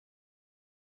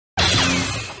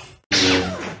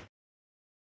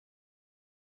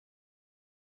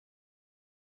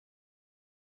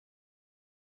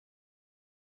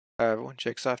Hi everyone,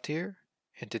 Jakesoft here,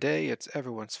 and today it's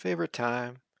everyone's favorite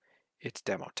time. It's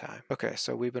demo time. Okay,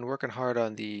 so we've been working hard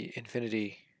on the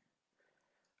Infinity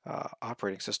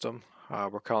operating system.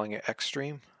 We're calling it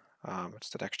XSTREAM. It's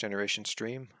the next generation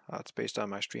stream. It's based on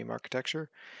my stream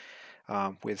architecture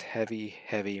with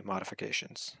heavy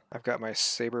modifications. I've got my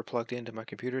Saber plugged into my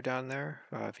computer down there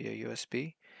via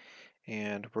USB,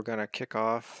 and we're going to kick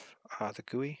off the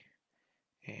GUI.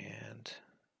 And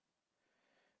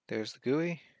there's the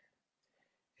GUI.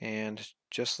 And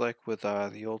just like with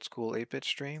the old school 8-bit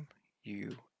stream,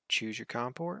 you choose your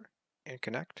COM port and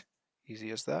connect.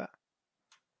 Easy as that.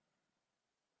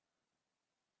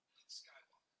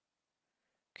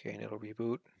 Okay, and it'll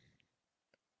reboot.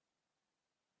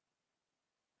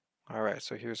 Alright,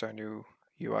 so here's our new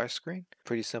UI screen.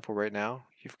 Pretty simple right now.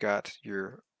 You've got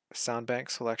your sound bank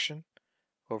selection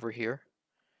over here.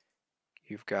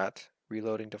 You've got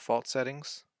reloading default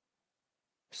settings,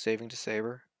 saving to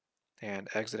Saber, and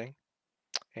exiting.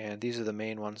 And these are the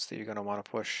main ones that you're going to want to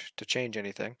push to change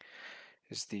anything,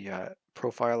 is the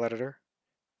profile editor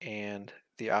and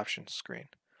the options screen.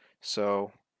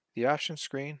 So the options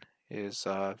screen is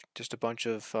just a bunch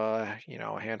of a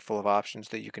handful of options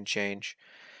that you can change.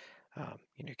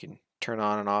 You can turn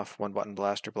on and off one button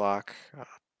blaster block,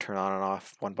 turn on and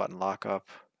off one button lockup.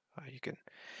 You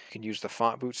can use the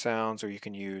font boot sounds, or you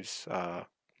can use the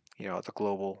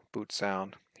global boot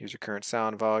sound. Here's your current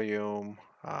sound volume.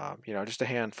 Just a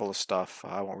handful of stuff.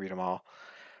 I won't read them all.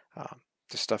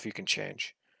 The stuff you can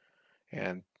change.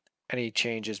 And any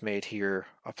changes made here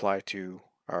apply to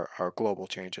our global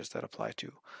changes that apply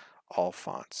to all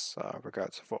fonts,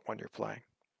 regardless of what one you're playing.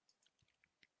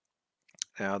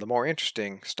 Now, the more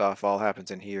interesting stuff all happens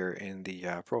in here in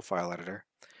the profile editor.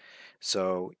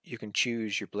 So you can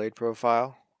choose your blade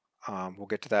profile. We'll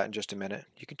get to that in just a minute.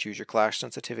 You can choose your clash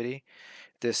sensitivity.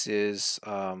 This is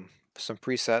some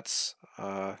presets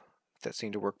that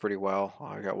seem to work pretty well.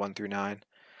 I got 1 through 9,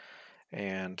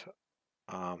 and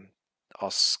I'll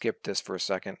skip this for a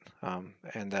second,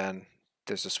 and then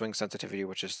there's a swing sensitivity,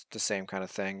 which is the same kind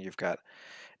of thing. You've got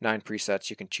 9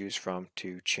 presets you can choose from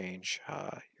to change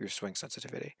your swing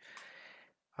sensitivity.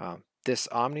 This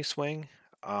Omni Swing,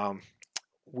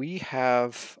 we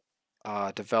have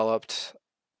developed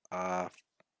a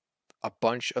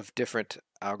bunch of different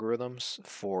algorithms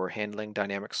for handling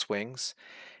dynamic swings,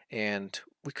 and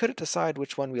we couldn't decide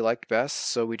which one we liked best,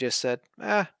 so we just said,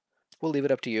 we'll leave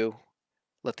it up to you.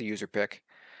 Let the user pick.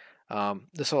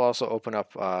 This will also open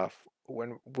up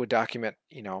when we document,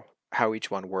 how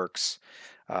each one works.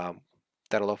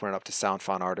 That'll open it up to sound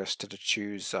font artists to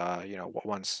choose, what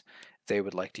ones they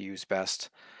would like to use best,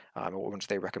 and what ones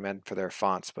they recommend for their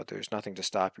fonts. But there's nothing to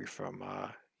stop you from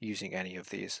using any of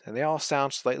these, and they all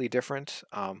sound slightly different.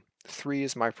 3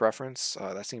 is my preference.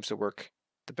 That seems to work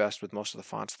the best with most of the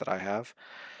fonts that I have.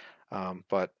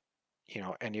 But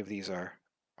any of these are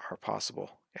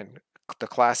possible. And the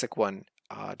classic one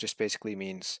just basically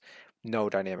means no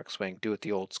dynamic swing. Do it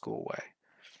the old school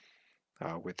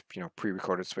way with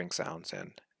pre-recorded swing sounds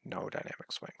and no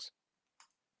dynamic swings.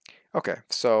 Okay,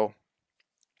 so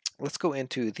let's go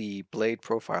into the blade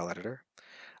profile editor.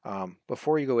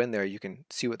 Before you go in there, you can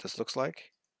see what this looks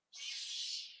like.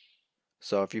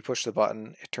 So if you push the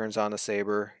button, it turns on the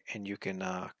saber, and you can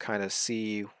kind of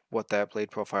see what that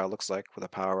blade profile looks like with a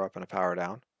power up and a power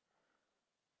down.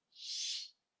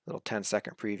 Little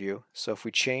 10-second preview. So if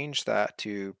we change that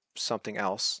to something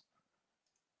else,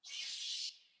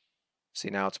 see,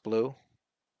 now it's blue.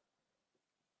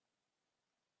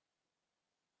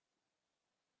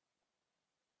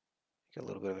 Get a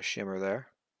little bit of a shimmer there.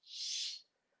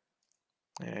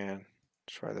 And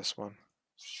try this one.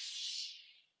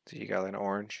 So you got an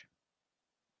orange.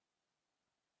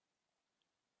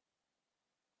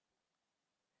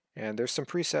 And there's some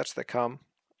presets that come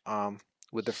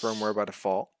with the firmware by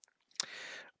default,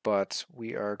 but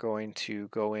we are going to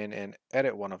go in and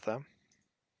edit one of them.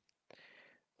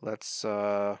 Let's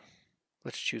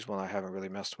choose one I haven't really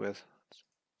messed with.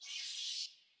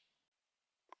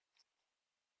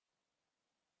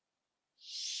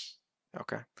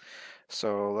 Okay,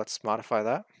 so let's modify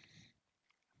that.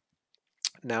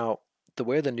 Now, the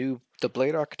way the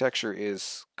blade architecture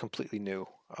is completely new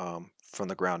from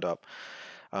the ground up.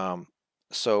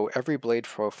 So every blade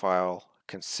profile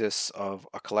consists of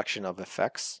a collection of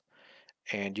effects,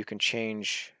 and you can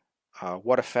change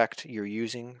what effect you're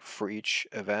using for each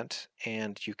event,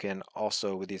 and you can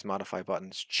also, with these modify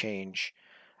buttons, change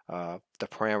the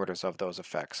parameters of those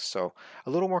effects. So a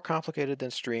little more complicated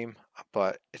than Stream,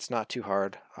 but it's not too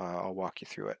hard. I'll walk you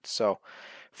through it. So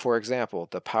for example,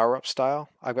 the power up style,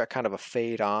 I've got kind of a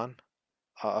fade on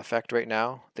effect right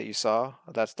now that you saw.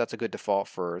 That's a good default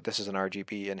for, this is an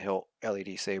RGB in-hill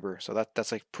LED saber, so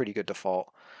that's a pretty good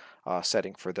default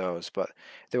setting for those. But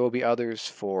there will be others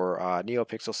for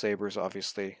NeoPixel sabers.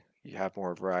 Obviously, you have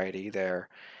more variety there,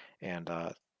 and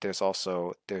there's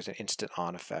an instant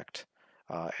on effect.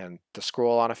 And the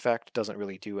scroll on effect doesn't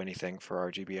really do anything for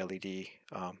RGB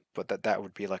LED, but that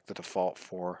would be like the default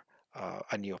for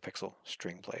a NeoPixel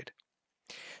string blade.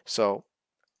 So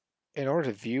in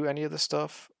order to view any of this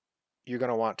stuff, you're going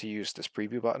to want to use this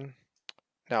preview button.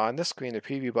 Now on this screen, the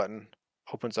preview button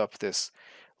opens up this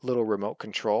little remote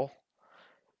control,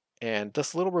 and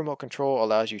this little remote control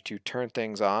allows you to turn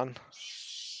things on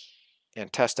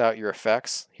and test out your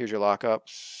effects. Here's your lockup.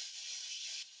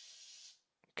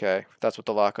 Okay, that's what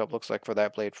the lockup looks like for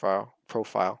that blade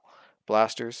profile.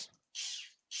 Blasters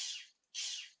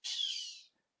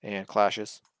and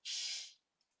clashes.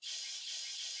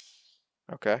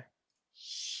 Okay,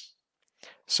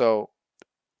 so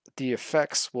the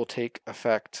effects will take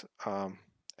effect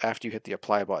after you hit the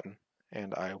apply button,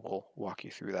 and I will walk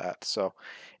you through that. So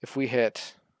if we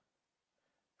hit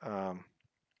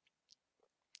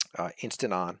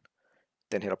instant on,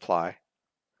 then hit apply,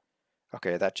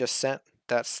 okay, that just sent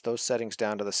those settings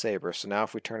down to the saber. So now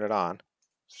if we turn it on,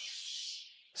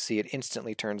 see, it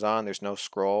instantly turns on. There's no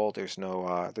scroll, there's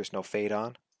no fade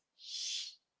on.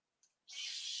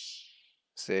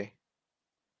 See?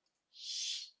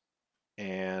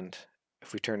 And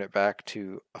if we turn it back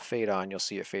to a fade on, you'll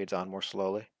see it fades on more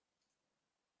slowly.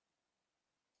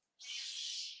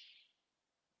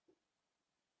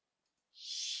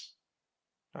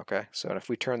 Okay, so if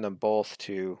we turn them both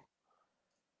to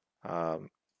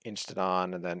instant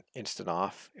on and then instant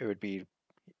off, it would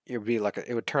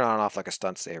turn on and off like a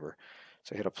stunt saber.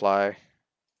 So hit apply,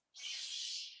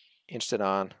 instant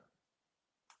on,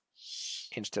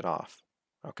 instant off.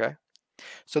 Okay,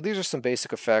 so these are some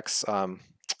basic effects.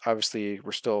 Obviously,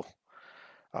 we're still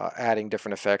adding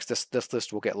different effects. This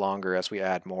list will get longer as we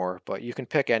add more, but you can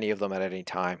pick any of them at any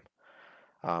time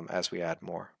as we add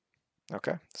more.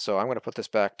 Okay, so I'm going to put this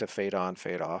back to fade on,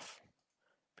 fade off,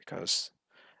 because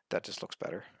that just looks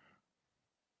better.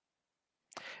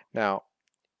 Now,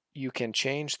 you can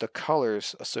change the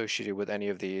colors associated with any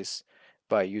of these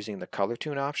by using the color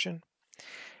tune option.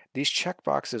 These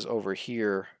checkboxes over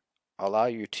here allow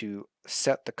you to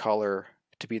set the color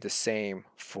to be the same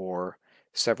for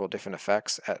several different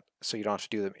effects, so you don't have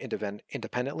to do them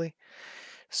independently.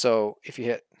 So if you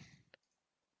hit,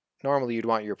 normally you'd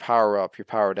want your power up, your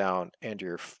power down, and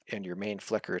your main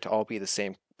flicker to all be the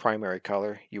same primary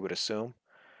color, you would assume.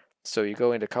 So you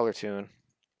go into color tune.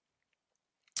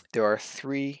 There are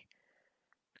 3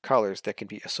 colors that can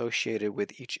be associated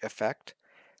with each effect.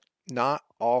 Not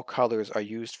all colors are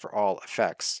used for all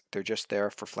effects. They're just there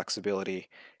for flexibility,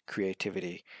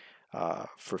 creativity,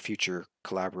 for future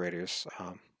collaborators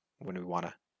when we want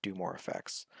to do more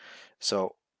effects.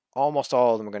 So almost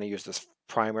all of them are going to use this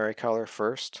primary color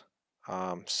first.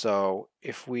 So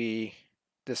if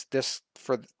this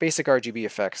for basic RGB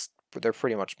effects, they're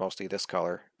pretty much mostly this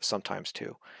color, sometimes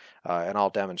 2, and I'll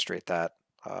demonstrate that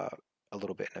a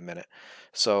little bit in a minute.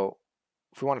 So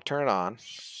if we want to turn it on,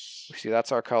 we see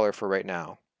that's our color for right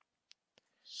now.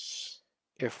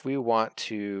 If we want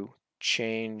to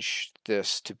change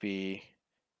this to be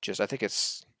I think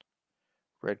it's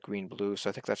red, green, blue, so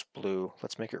I think that's blue.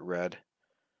 Let's make it red.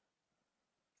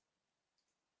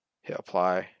 Hit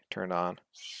apply, turn on.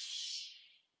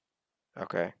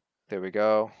 Okay, there we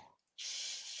go.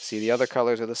 See, the other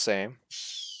colors are the same.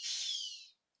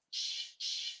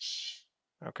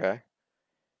 Okay.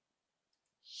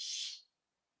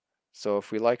 So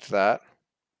if we liked that,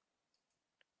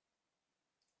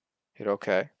 hit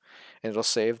OK, and it'll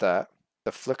save that.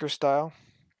 The flicker style,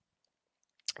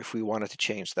 if we wanted to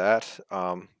change that,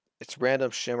 it's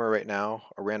random shimmer right now.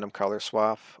 A random color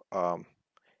swap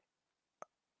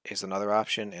is another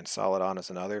option, and solid on is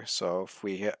another. So if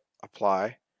we hit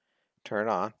apply, turn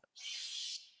it on,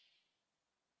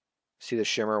 see the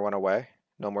shimmer went away,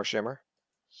 no more shimmer.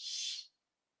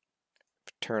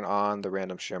 Turn on the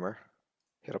random shimmer,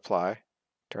 hit apply,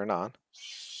 turn on.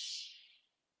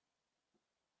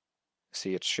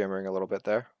 See, it's shimmering a little bit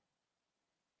there.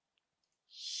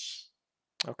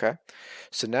 Okay,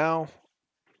 so now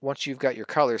once you've got your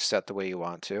colors set the way you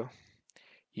want to,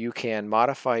 you can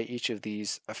modify each of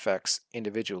these effects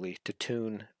individually to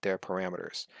tune their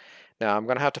parameters. Now I'm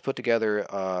going to have to put together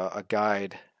a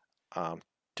guide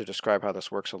to describe how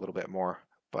this works a little bit more,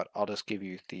 but I'll just give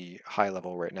you the high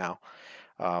level right now.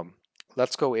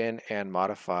 Let's go in and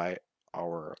modify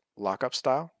our lockup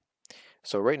style.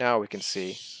 So right now we can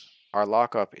see our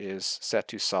lockup is set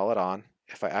to solid on.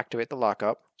 If I activate the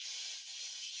lockup,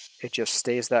 it just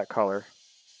stays that color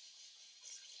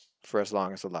for as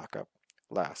long as the lockup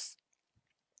lasts.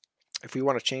 If we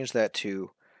want to change that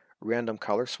to random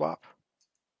color swap,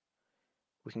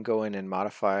 we can go in and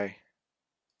modify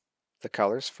the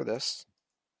colors for this.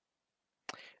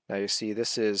 Now you see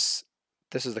this is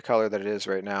the color that it is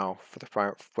right now for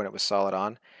the when it was solid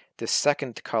on. This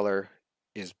second color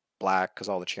is black because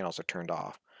all the channels are turned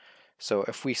off. So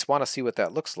if we want to see what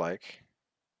that looks like,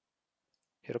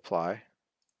 hit apply,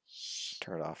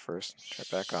 turn it off first, turn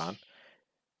it back on,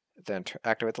 then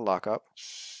activate the lockup.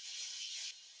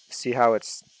 See how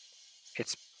it's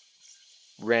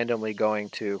randomly going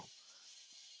to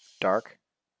dark.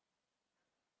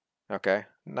 Okay,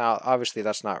 now obviously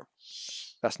that's not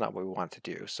what we want to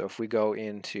do. So if we go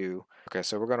into, okay,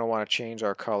 so we're going to want to change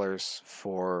our colors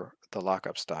for the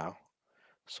lockup style.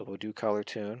 So we'll do color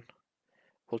tune.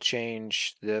 We'll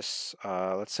change this,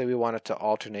 let's say we want it to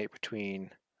alternate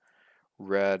between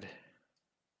red.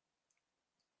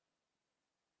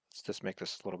 Let's just make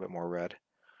this a little bit more red.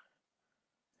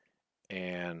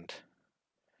 And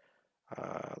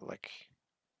like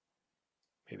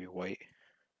maybe white.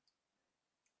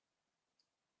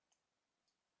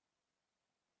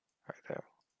 All right, there.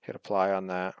 Hit apply on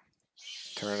that.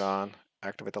 Turn it on.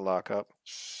 Activate the lockup.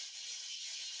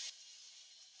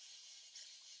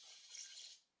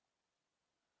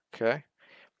 Okay.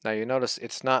 Now you notice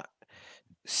it's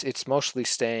mostly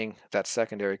staying that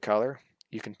secondary color.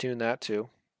 You can tune that too.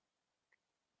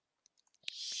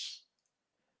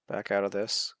 Back out of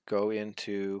this. Go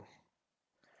into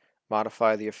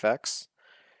modify the effects.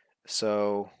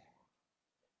 So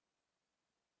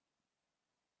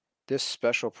this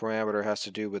special parameter has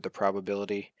to do with the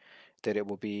probability that it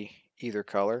will be either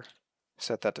color.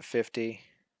 Set that to 50.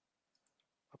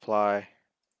 Apply.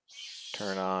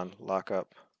 Turn on.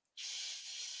 Lockup.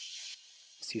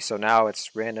 See, so now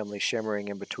it's randomly shimmering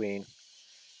in between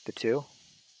the two.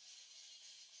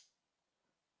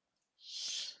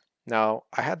 Now,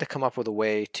 I had to come up with a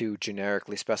way to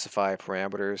generically specify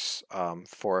parameters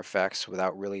for effects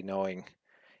without really knowing,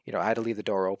 I had to leave the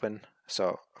door open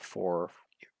so for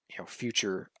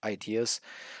future ideas.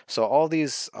 So all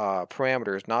these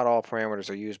parameters, not all parameters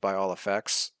are used by all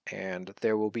effects, and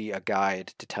there will be a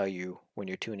guide to tell you when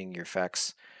you're tuning your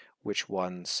effects which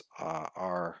ones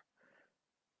are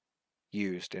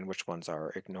used and which ones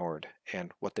are ignored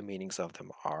and what the meanings of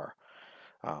them are.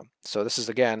 So this is,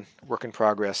 again, work in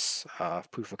progress,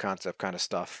 proof of concept kind of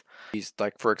stuff. These,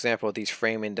 like for example, these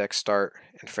frame index start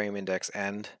and frame index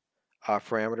end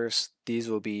parameters, these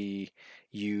will be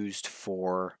used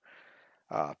for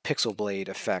pixel blade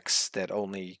effects that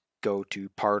only go to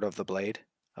part of the blade.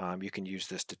 You can use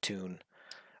this to tune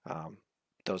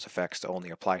those effects to only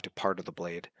apply to part of the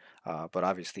blade, but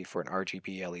obviously for an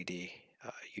RGB LED,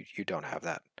 you don't have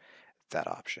that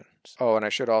option. Oh, and I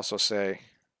should also say,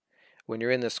 when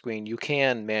you're in the screen, you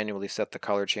can manually set the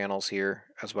color channels here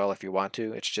as well if you want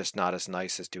to. It's just not as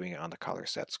nice as doing it on the color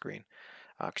set screen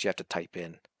because you have to type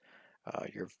in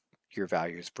your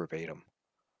values verbatim.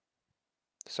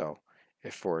 So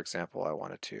if, for example, I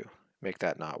wanted to make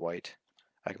that not white,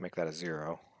 I can make that a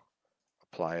 0,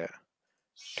 apply it,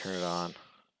 turn it on,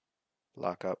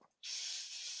 lock up.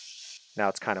 Now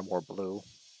it's kind of more blue.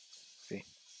 See?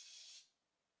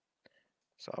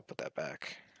 So I'll put that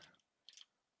back.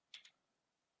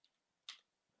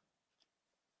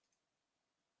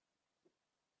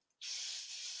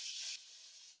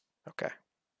 Okay.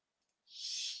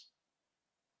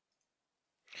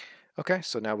 Okay,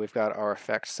 so now we've got our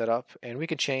effects set up, and we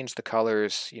can change the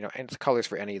colors, and the colors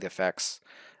for any of the effects,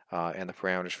 and the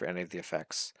parameters for any of the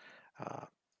effects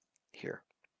here.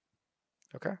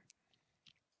 Okay.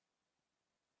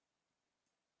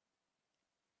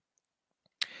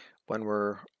 When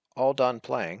we're all done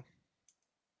playing,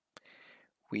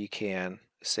 we can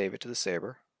save it to the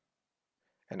saber,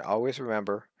 and always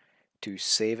remember to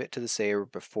save it to the saber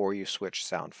before you switch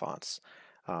sound fonts,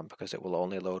 because it will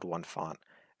only load one font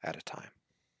at a time.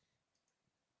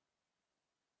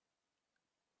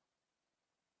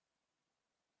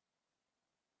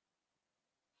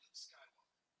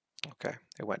 Okay,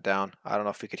 it went down. I don't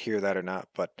know if we could hear that or not,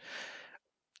 but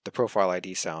the profile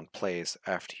ID sound plays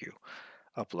after you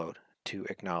upload to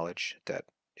acknowledge that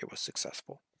it was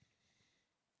successful.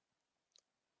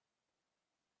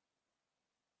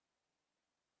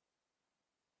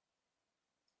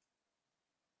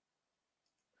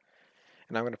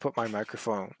 And I'm going to put my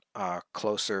microphone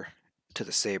closer to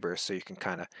the saber so you can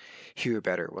kind of hear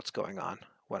better what's going on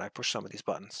when I push some of these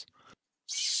buttons.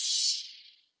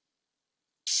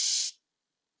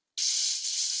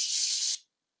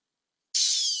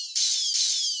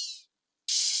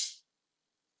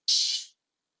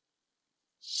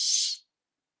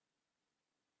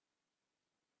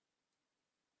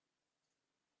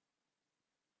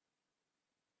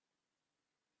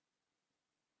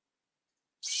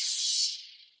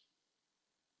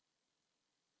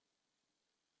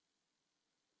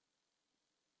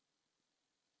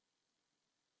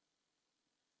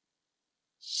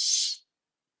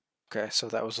 Okay, so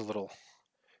that was a little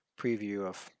preview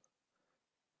of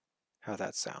how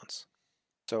that sounds.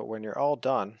 So when you're all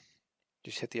done,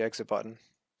 just hit the exit button.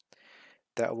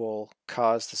 That will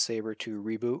cause the saber to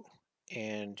reboot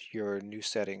and your new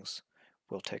settings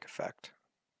will take effect.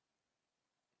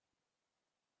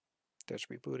 There's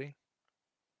rebooting.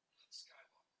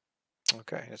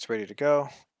 Okay, it's ready to go.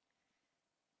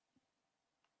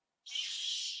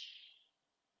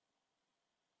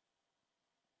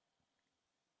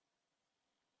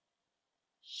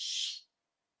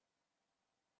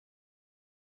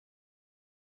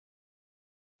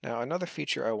 Now another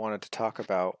feature I wanted to talk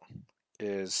about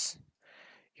is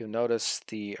you'll notice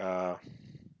this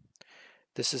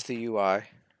is the UI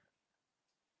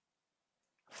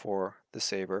for the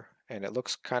saber, and it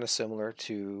looks kind of similar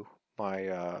to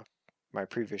my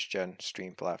previous gen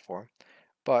stream platform.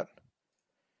 But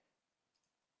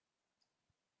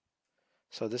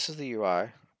so this is the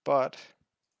UI, but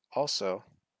also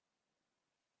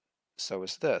so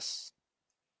is this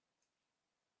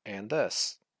and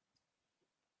this.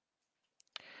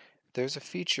 There's a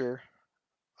feature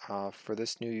for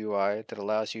this new UI that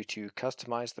allows you to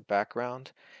customize the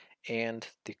background and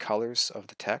the colors of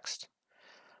the text.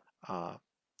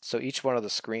 So each one of the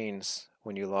screens,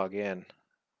 when you log in,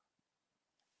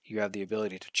 you have the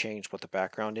ability to change what the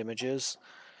background image is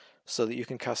so that you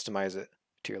can customize it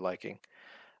to your liking.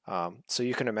 So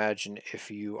you can imagine if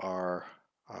you are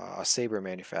a saber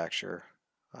manufacturer,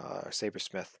 a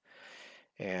sabersmith,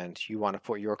 and you want to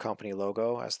put your company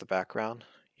logo as the background,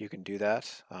 you can do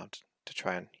that to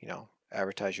try and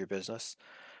advertise your business.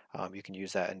 You can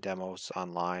use that in demos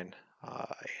online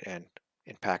and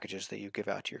in packages that you give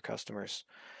out to your customers.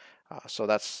 So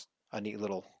that's a neat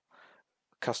little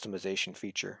customization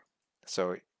feature.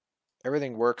 So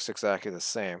everything works exactly the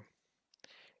same.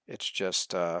 It's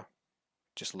just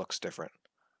looks different.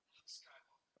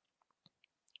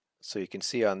 So you can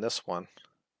see on this one,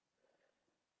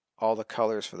 all the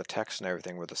colors for the text and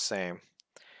everything were the same,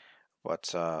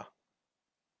 but you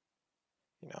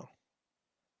know,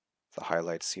 the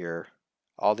highlights here,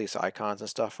 all these icons and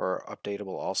stuff are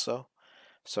updatable also.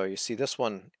 So you see this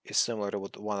one is similar to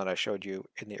the one that I showed you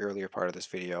in the earlier part of this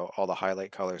video. All the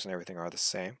highlight colors and everything are the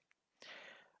same.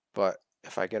 But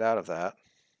if I get out of that,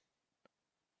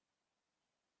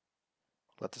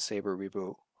 let the saber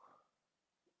reboot,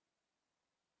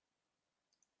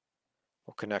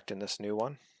 we'll connect in this new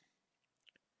one.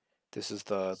 This is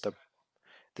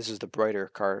this is the brighter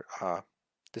car.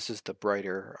 This is the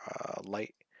brighter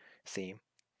light theme.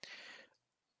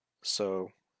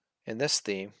 So in this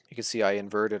theme, you can see I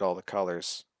inverted all the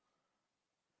colors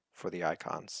for the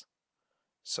icons.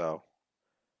 So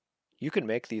you can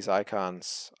make these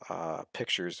icons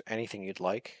pictures anything you'd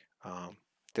like.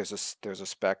 There's a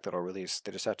spec that'll release.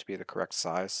 They just have to be the correct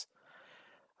size,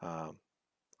 um,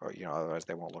 or otherwise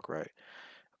they won't look right.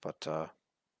 But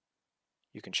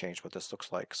you can change what this looks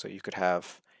like. So you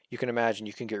can imagine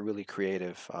you can get really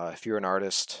creative if you're an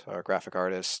artist, or a graphic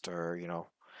artist, or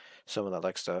someone that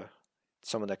likes to,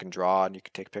 someone that can draw, and you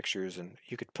could take pictures, and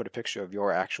you could put a picture of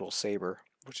your actual saber,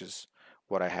 which is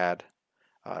what I had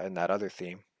in that other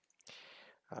theme.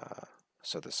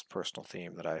 So this personal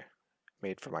theme that I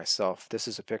made for myself, this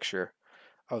is a picture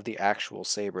of the actual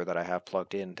saber that I have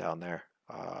plugged in down there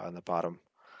on the bottom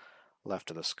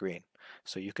left of the screen.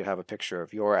 So you could have a picture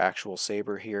of your actual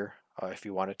saber here if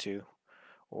you wanted to,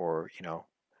 or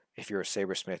if you're a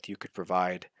sabersmith, you could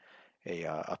provide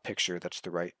a picture that's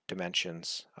the right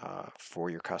dimensions for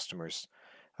your customers,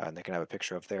 and they can have a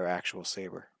picture of their actual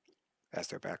saber as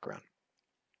their background.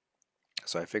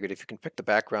 So I figured if you can pick the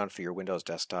background for your Windows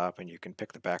desktop and you can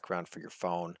pick the background for your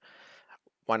phone,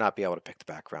 why not be able to pick the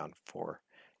background for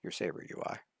your Saber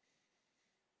UI?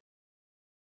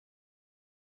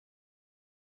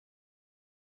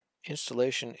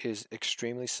 Installation is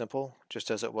extremely simple, just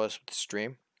as it was with the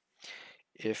stream.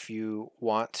 If you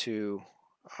want to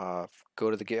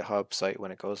go to the GitHub site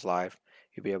when it goes live,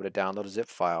 you'll be able to download a zip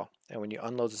file. And when you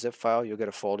unload the zip file, you'll get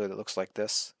a folder that looks like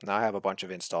this. Now I have a bunch of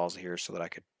installs here so that I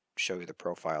could show you the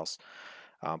profiles.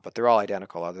 But they're all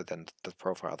identical other than the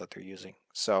profile that they're using.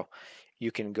 So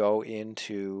you can go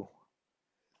into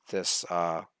this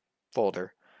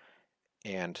folder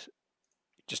and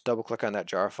just double click on that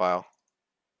jar file,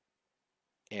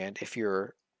 and if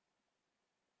your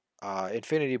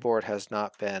Infinity board has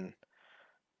not been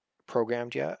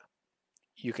programmed yet,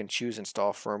 you can choose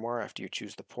install firmware after you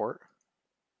choose the port.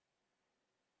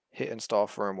 Hit install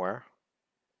firmware,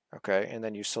 okay, and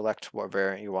then you select what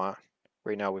variant you want.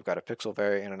 Right now we've got a pixel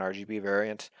variant and an RGB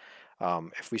variant.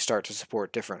 If we start to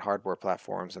support different hardware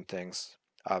platforms and things,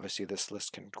 obviously this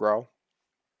list can grow.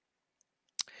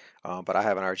 but I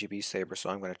have an RGB saber, so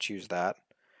I'm going to choose that.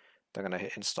 Then I'm going to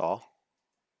hit install.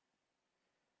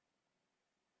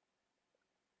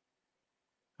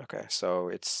 Okay, so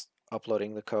it's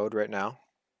uploading the code right now.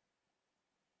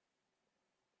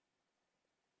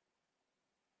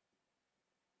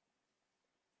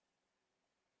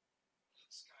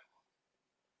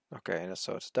 Okay, and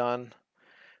so it's done.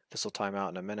 This will time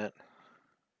out in a minute.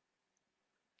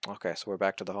 Okay, so we're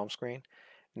back to the home screen.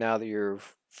 Now that your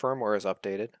firmware is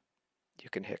updated, you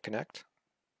can hit connect.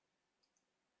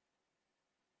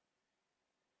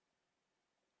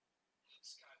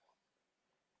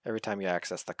 Every time you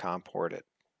access the COM port, it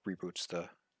reboots the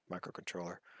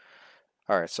microcontroller.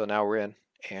 Alright, so now we're in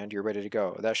and you're ready to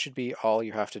go. That should be all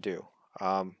you have to do.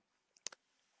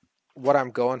 What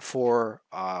I'm going for,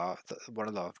 one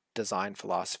of the design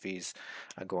philosophies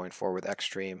I'm going for with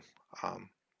XSTREAM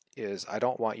is I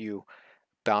don't want you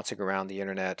bouncing around the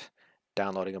internet,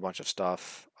 downloading a bunch of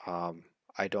stuff.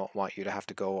 I don't want you to have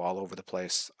to go all over the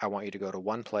place. I want you to go to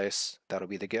one place. That'll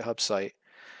be the GitHub site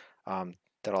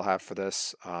that I'll have for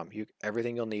this.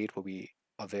 Everything you'll need will be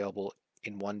available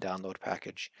in one download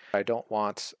package. I don't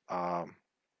want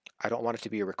it to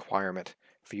be a requirement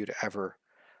for you to ever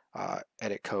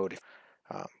edit code.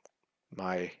 Um,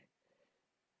 my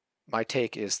my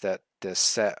take is that this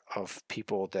set of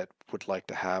people that would like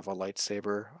to have a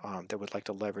lightsaber, that would like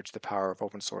to leverage the power of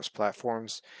open source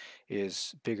platforms,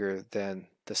 is bigger than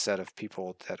the set of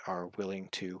people that are willing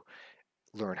to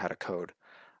learn how to code.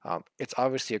 It's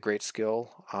obviously a great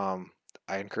skill.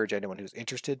 I encourage anyone who's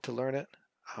interested to learn it,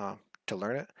 to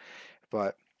learn it,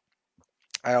 but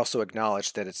I also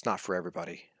acknowledge that it's not for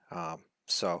everybody.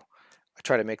 So I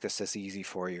try to make this as easy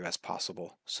for you as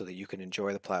possible so that you can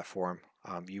enjoy the platform.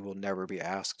 You will never be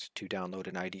asked to download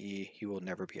an IDE. You will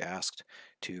never be asked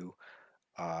to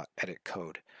edit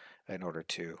code in order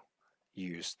to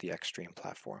use the XStream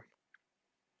platform.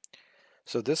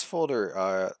 So this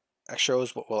folder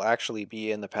shows what will actually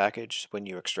be in the package when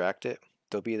you extract it.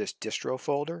 There'll be this distro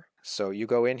folder. So you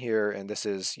go in here and this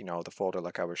is, the folder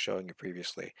like I was showing you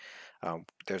previously.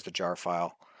 There's the jar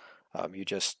file. You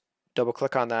just double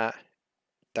click on that.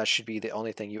 That should be the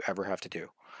only thing you ever have to do.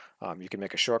 You can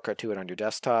make a shortcut to it on your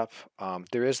desktop.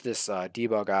 There is this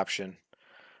debug option,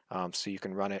 so you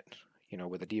can run it,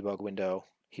 with a debug window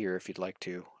here if you'd like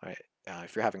to.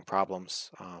 If you're having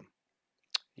problems,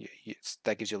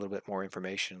 that gives you a little bit more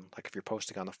information. Like if you're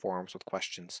posting on the forums with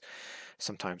questions,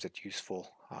 sometimes it's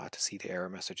useful to see the error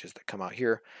messages that come out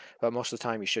here. But most of the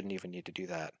time, you shouldn't even need to do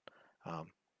that.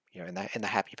 In the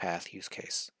happy path use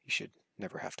case, you should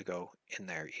never have to go in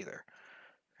there either.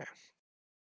 Okay.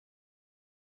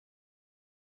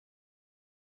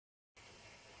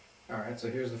 Alright, so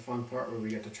here's the fun part where we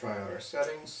get to try out our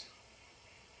settings.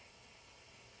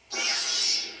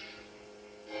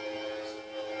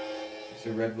 It's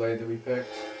the red blade that we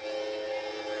picked.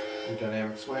 The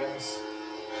dynamic swings.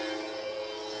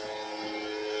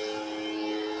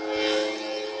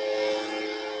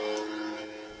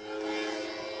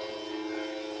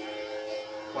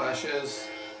 Flashes.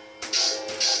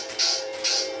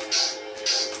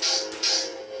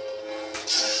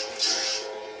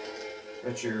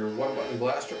 That's your one button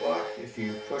blaster block. If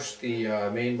you push the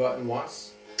main button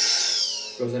once,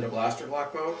 it goes into blaster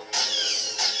block mode.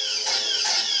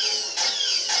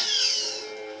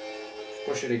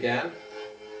 Push it again,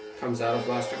 comes out of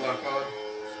blaster block mode,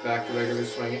 it's back to regular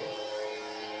swinging.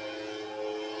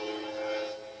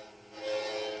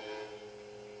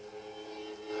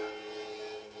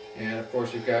 And of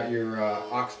course you've got your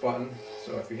aux button,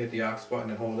 so if you hit the aux button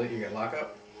and hold it, you get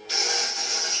lockup.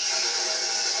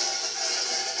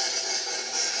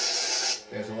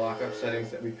 There's the lockup settings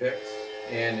that we picked.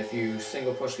 And if you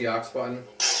single push the aux button,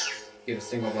 you get a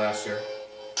single blaster.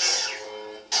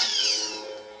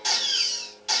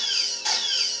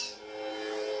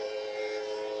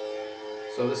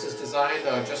 So this is designed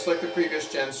just like the previous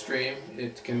gen stream.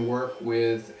 It can work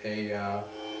with a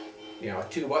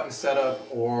 2-button setup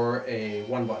or a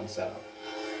 1-button setup.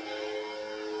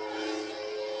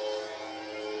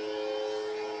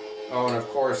 Oh, and of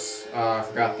course, I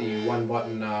forgot the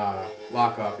 1-button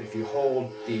lockup. If you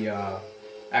hold the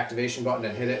activation button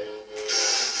and hit it,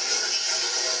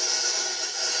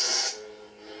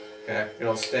 okay,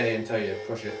 it'll stay until you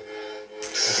push it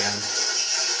again.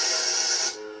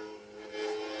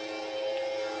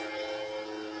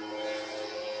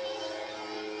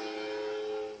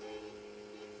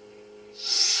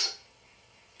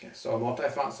 Okay, so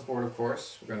multi-font support, of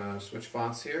course. We're going to switch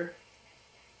fonts here.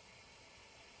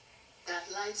 That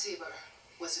lightsaber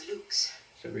was Luke's.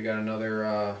 So we got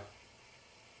another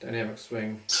dynamic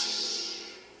swing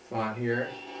font here.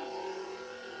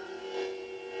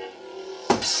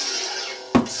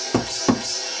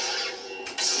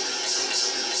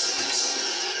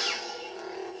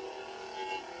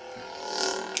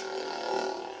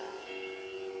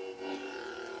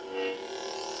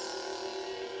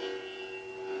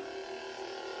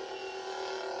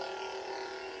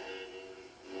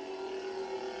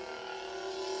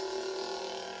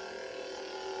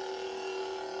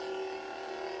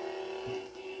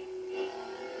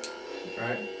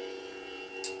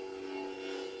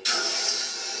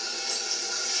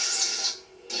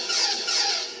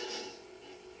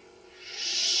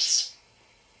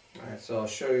 So I'll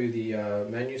show you the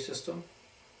menu system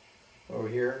over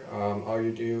here. All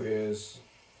you do is,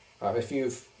 if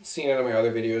you've seen any of my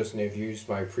other videos and you've used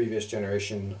my previous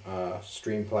generation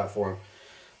Stream platform,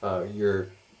 you're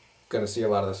going to see a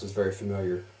lot of this is very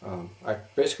familiar. I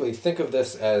basically think of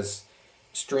this as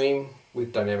Stream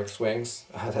with dynamic swings.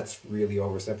 That's really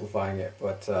oversimplifying it,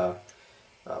 but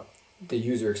the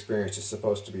user experience is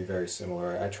supposed to be very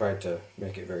similar. I tried to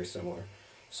make it very similar.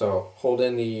 So hold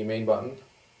in the main button.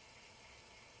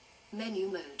 Menu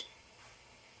mode.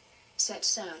 Set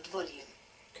sound volume.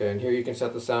 Okay, and here you can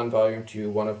set the sound volume to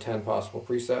 1 of 10 possible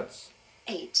presets.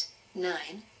 8, 9,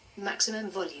 maximum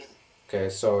volume. Okay,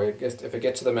 so if it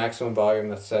gets to the maximum volume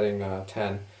that's setting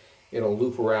 10, it'll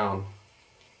loop around.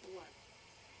 1.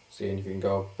 See, and you can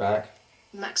go back.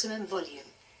 Maximum volume.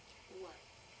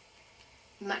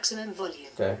 1. Maximum volume.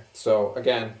 Okay, so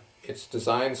again, it's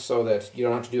designed so that you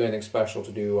don't have to do anything special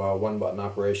to do one button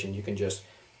operation. You can just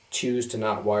choose to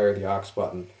not wire the aux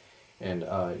button, and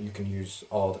you can use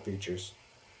all the features.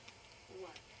 1,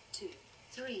 2,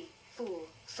 3, 4,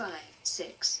 5,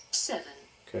 6, 7.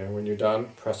 Okay, when you're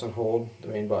done, press and hold the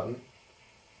main button.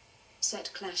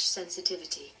 Set clash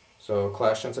sensitivity. So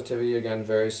clash sensitivity, again,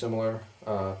 very similar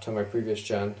to my previous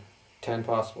gen. 10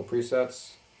 possible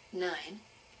presets. 9,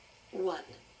 1,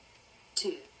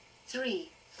 2,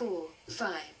 3, 4,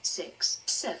 5, 6,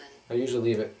 7. I usually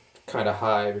leave it kind of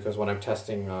high because when I'm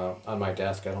testing on my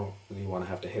desk, I don't really want to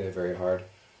have to hit it very hard.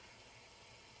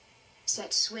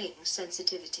 Set swing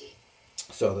sensitivity.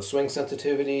 So the swing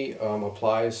sensitivity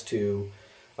applies to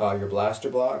your blaster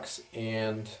blocks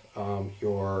and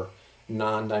your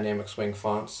non-dynamic swing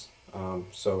fonts.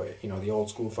 So you know, the old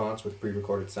school fonts with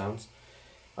pre-recorded sounds.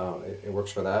 It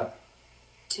works for that.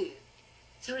 2,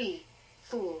 3,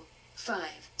 4,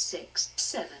 5, 6,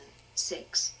 7,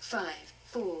 6, 5,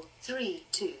 4, 3,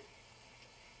 2.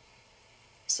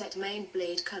 Set main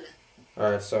blade color.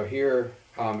 Alright, so here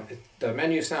the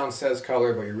menu sound says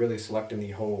color, but you're really selecting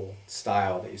the whole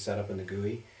style that you set up in the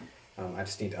GUI. I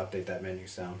just need to update that menu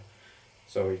sound.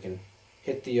 So you can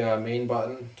hit the main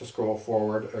button to scroll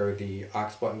forward, or the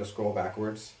aux button to scroll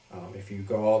backwards. If you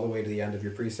go all the way to the end of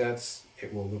your presets,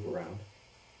 it will loop around.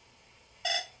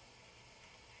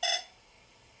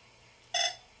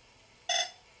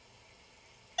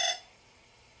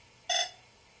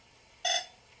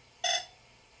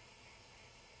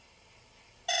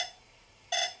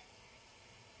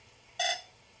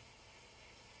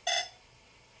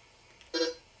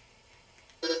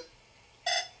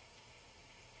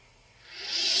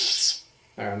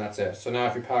 Alright, and that's it. So now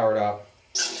if you power it up,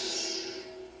 see,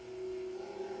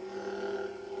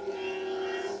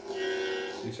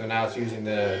 so now it's using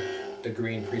the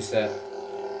green preset.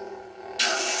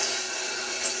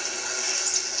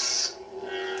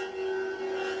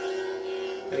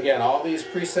 And again, all these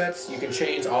presets, you can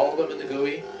change all of them in the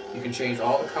GUI. You can change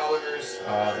all the colors,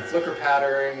 the flicker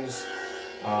patterns,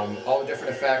 all the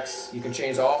different effects. You can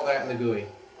change all that in the GUI.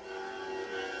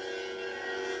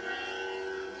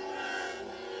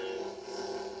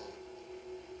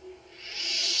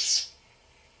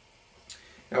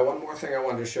 Now, one more thing I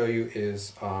wanted to show you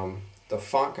is the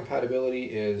font compatibility.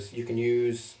 Is you can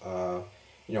use you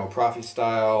know, Profi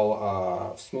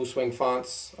style smooth swing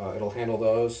fonts. It'll handle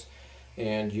those,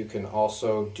 and you can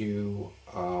also do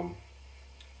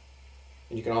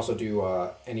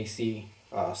NEC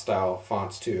style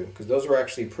fonts too, because those are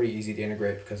actually pretty easy to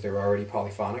integrate because they're already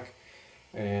polyphonic,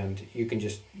 and you can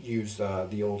just use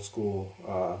the old school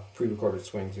pre-recorded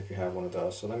swings if you have one of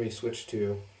those. So let me switch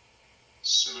to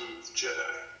Smooth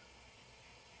Jedi.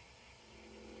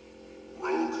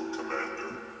 Rogue Commander.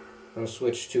 I'm going to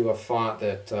switch to a font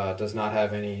that does not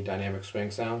have any dynamic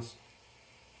swing sounds.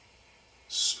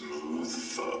 Smooth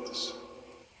Fuzz.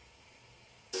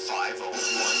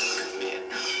 501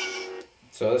 commit.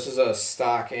 So this is a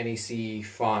stock NEC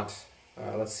font.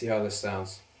 Let's see how this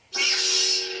sounds.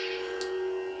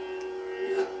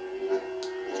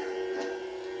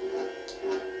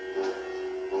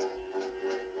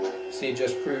 See,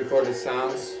 just pre-recorded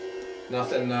sounds,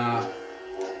 nothing, no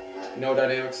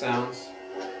dynamic sounds.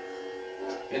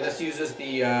 And this uses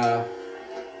the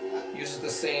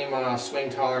same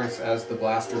swing tolerance as the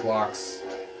blaster blocks,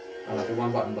 the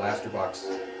one-button blaster blocks.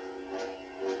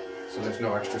 So there's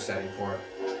no extra setting for it.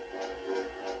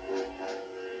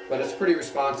 But it's pretty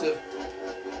responsive,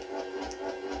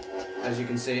 as you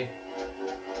can see.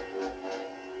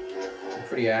 And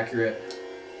pretty accurate.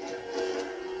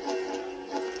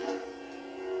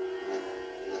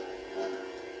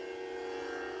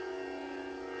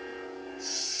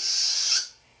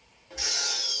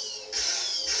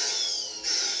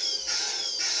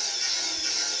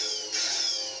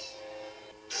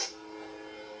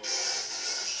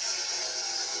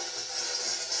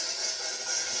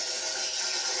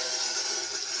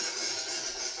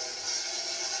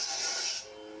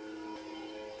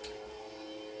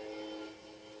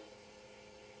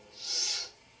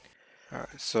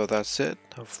 Alright, so that's it.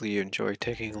 Hopefully you enjoyed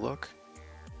taking a look.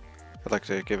 I'd like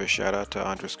to give a shout out to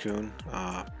Andres Kuhn,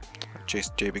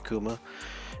 JB Kuma,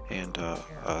 and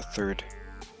a third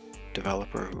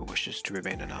developer who wishes to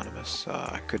remain anonymous.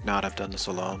 I could not have done this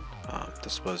alone.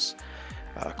 This was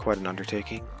quite an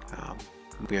undertaking.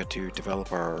 We had to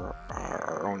develop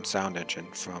our own sound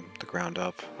engine from the ground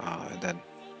up, and then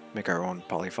make our own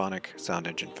polyphonic sound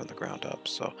engine from the ground up.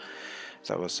 So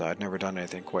that was, I'd never done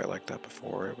anything quite like that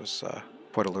before. It was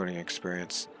quite a learning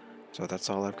experience. So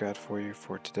that's all I've got for you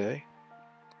for today.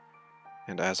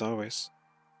 And as always,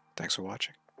 thanks for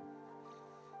watching.